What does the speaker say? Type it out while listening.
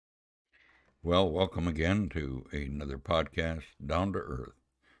Well, welcome again to another podcast, Down to Earth,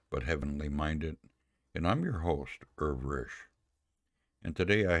 but Heavenly Minded. And I'm your host, Irv Rish. And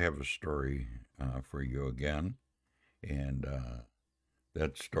today I have a story for you again. And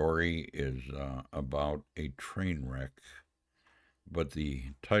that story is about a train wreck. But the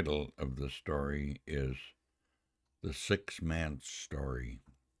title of the story is The Six Man Story.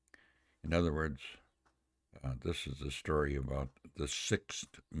 In other words, this is a story about the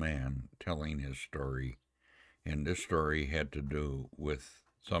sixth man telling his story. And this story had to do with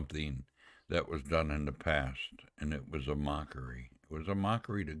something that was done in the past, and it was a mockery. It was a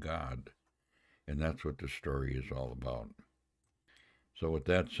mockery to God, and that's what the story is all about. So, with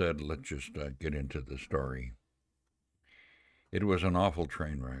that said, let's just get into the story. It was an awful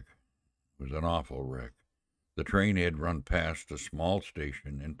train wreck. It was an awful wreck. The train had run past a small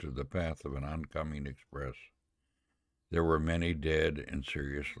station into the path of an oncoming express. There were many dead and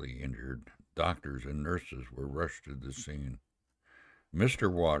seriously injured. Doctors and nurses were rushed to the scene.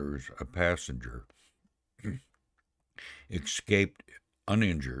 Mr. Waters, a passenger, escaped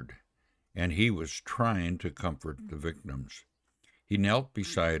uninjured, and he was trying to comfort the victims. He knelt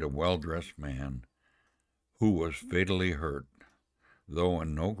beside a well-dressed man who was fatally hurt, though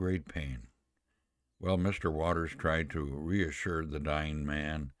in no great pain. Well, Mr. Waters tried to reassure the dying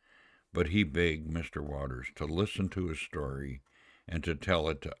man, but he begged Mr. Waters to listen to his story and to tell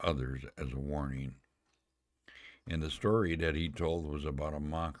it to others as a warning. And the story that he told was about a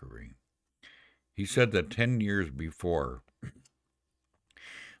mockery. He said that 10 years before,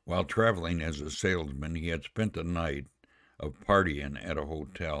 while traveling as a salesman, he had spent a night of partying at a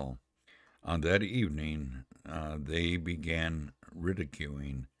hotel. On that evening, they began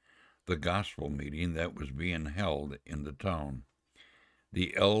ridiculing the gospel meeting that was being held in the town.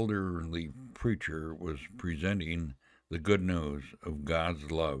 The elderly preacher was presenting the good news of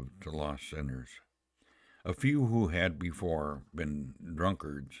God's love to lost sinners. A few who had before been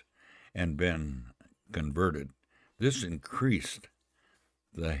drunkards and been converted, this increased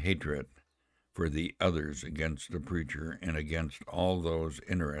the hatred for the others against the preacher and against all those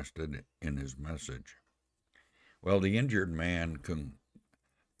interested in his message. Well, the injured man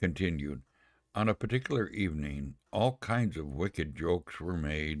continued. On a particular evening, all kinds of wicked jokes were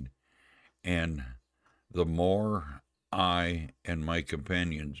made, and the more I and my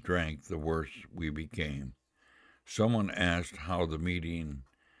companions drank, the worse we became. Someone asked how the meeting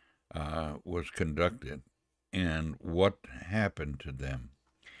was conducted and what happened to them.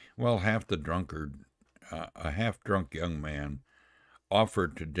 Well, a half-drunk young man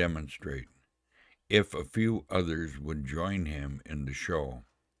offered to demonstrate if a few others would join him in the show.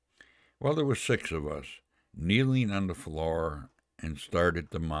 Well, there were 6 of us, kneeling on the floor, and started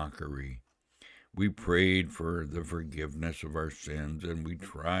the mockery. We prayed for the forgiveness of our sins, and we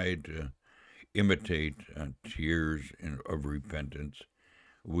tried to imitate tears of repentance.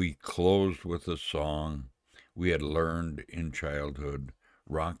 We closed with a song we had learned in childhood,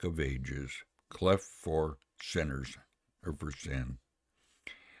 Rock of Ages, cleft for sinners, or for sin.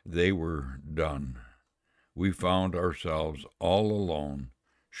 They were done. We found ourselves all alone,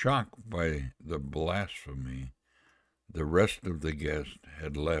 shocked by the blasphemy. The rest of the guests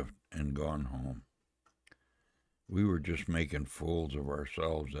had left and gone home. We were just making fools of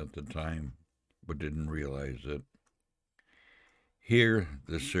ourselves at the time, but didn't realize it. Here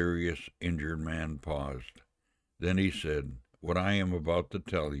the serious injured man paused. Then he said, "What I am about to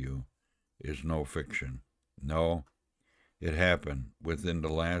tell you is no fiction. No, it happened within the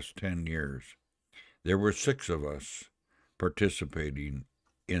last 10 years. There were 6 of us participating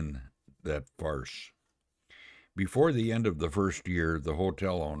in that farce. Before the end of the first year, the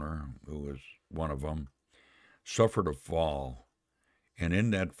hotel owner, who was one of them, suffered a fall, and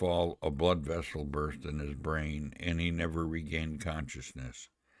in that fall, a blood vessel burst in his brain, and he never regained consciousness.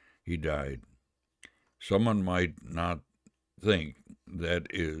 He died. Someone might not think that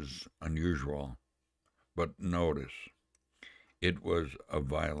is unusual, but notice, it was a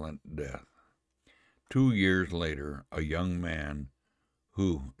violent death. 2 years later, a young man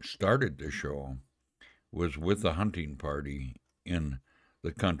who started the show was with a hunting party in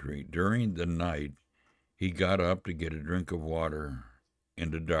the country. During the night, he got up to get a drink of water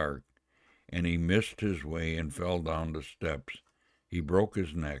in the dark, and he missed his way and fell down the steps. He broke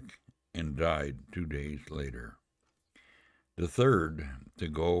his neck and died 2 days later. The third to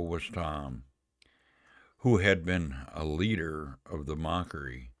go was Tom, who had been a leader of the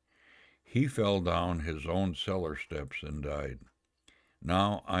mockery. He fell down his own cellar steps and died.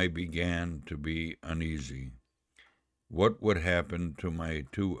 Now I began to be uneasy. What would happen to my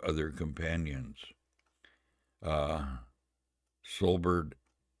 2 other companions? Solbert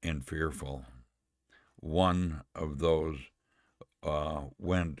and fearful. One of those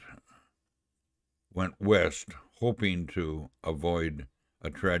went west, hoping to avoid a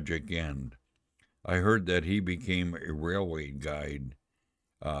tragic end. I heard that he became a railway guide,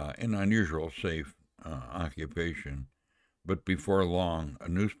 an unusual safe occupation, but before long, a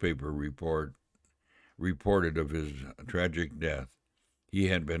newspaper reported of his tragic death. He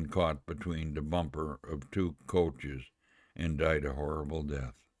had been caught between the bumper of two coaches and died a horrible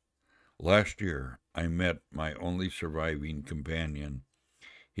death. Last year, I met my only surviving companion.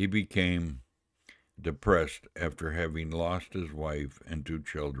 He became depressed after having lost his wife and two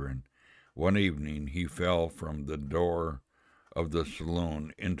children. One evening, he fell from the door of the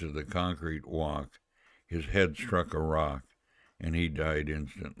saloon into the concrete walk. His head struck a rock, and he died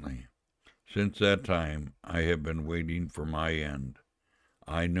instantly. Since that time, I have been waiting for my end.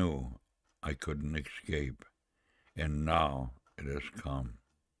 I knew I couldn't escape, and now it has come.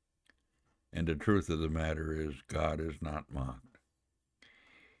 And the truth of the matter is, God is not mocked.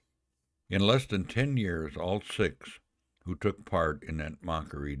 In less than 10 years, all 6 who took part in that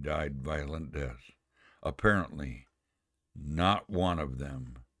mockery died violent deaths. Apparently, not one of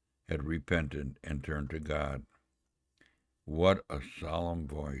them had repented and turned to God. What a solemn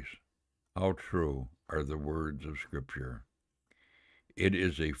voice. How true are the words of Scripture. It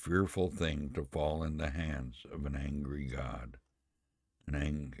is a fearful thing to fall in the hands of an angry God,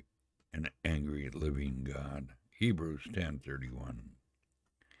 an angry living God. Hebrews 10:31.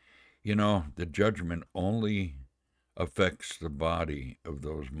 You know, the judgment only affects the body of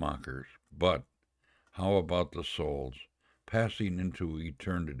those mockers, but how about the souls passing into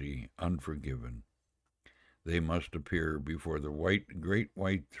eternity unforgiven? They must appear before the great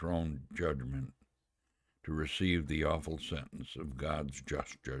white throne judgment to receive the awful sentence of God's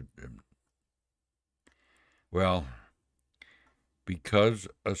just judgment. Well, because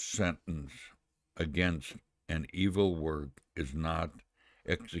a sentence against an evil work is not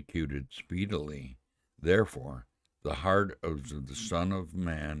executed speedily, therefore the heart of the Son of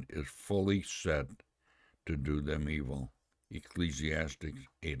Man is fully set to do them evil. Ecclesiastes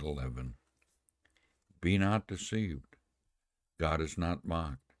 8:11. Be not deceived. God is not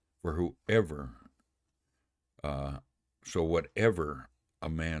mocked. For so whatever a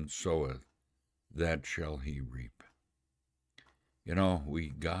man soweth, that shall he reap. You know,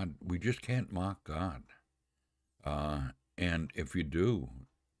 we just can't mock God. And if you do,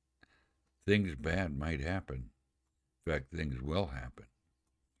 things bad might happen. In fact, things will happen.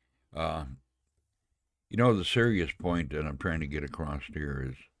 You know, the serious point that I'm trying to get across here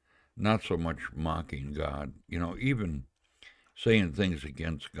is not so much mocking God. You know, even saying things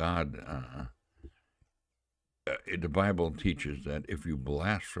against God. The Bible teaches that if you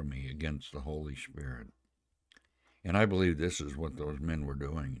blaspheme against the Holy Spirit, and I believe this is what those men were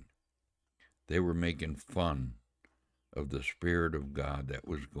doing, they were making fun of the Spirit of God that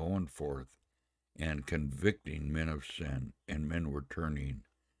was going forth and convicting men of sin, and men were turning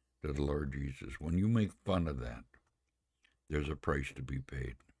to the Lord Jesus. When you make fun of that, there's a price to be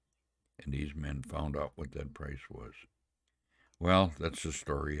paid. And these men found out what that price was. Well, that's the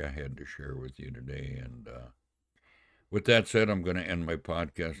story I had to share with you today. And with that said, I'm going to end my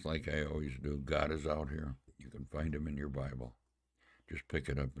podcast like I always do. God is out here. You can find him in your Bible. Just pick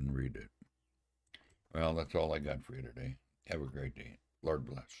it up and read it. Well, that's all I got for you today. Have a great day. Lord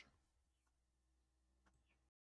bless.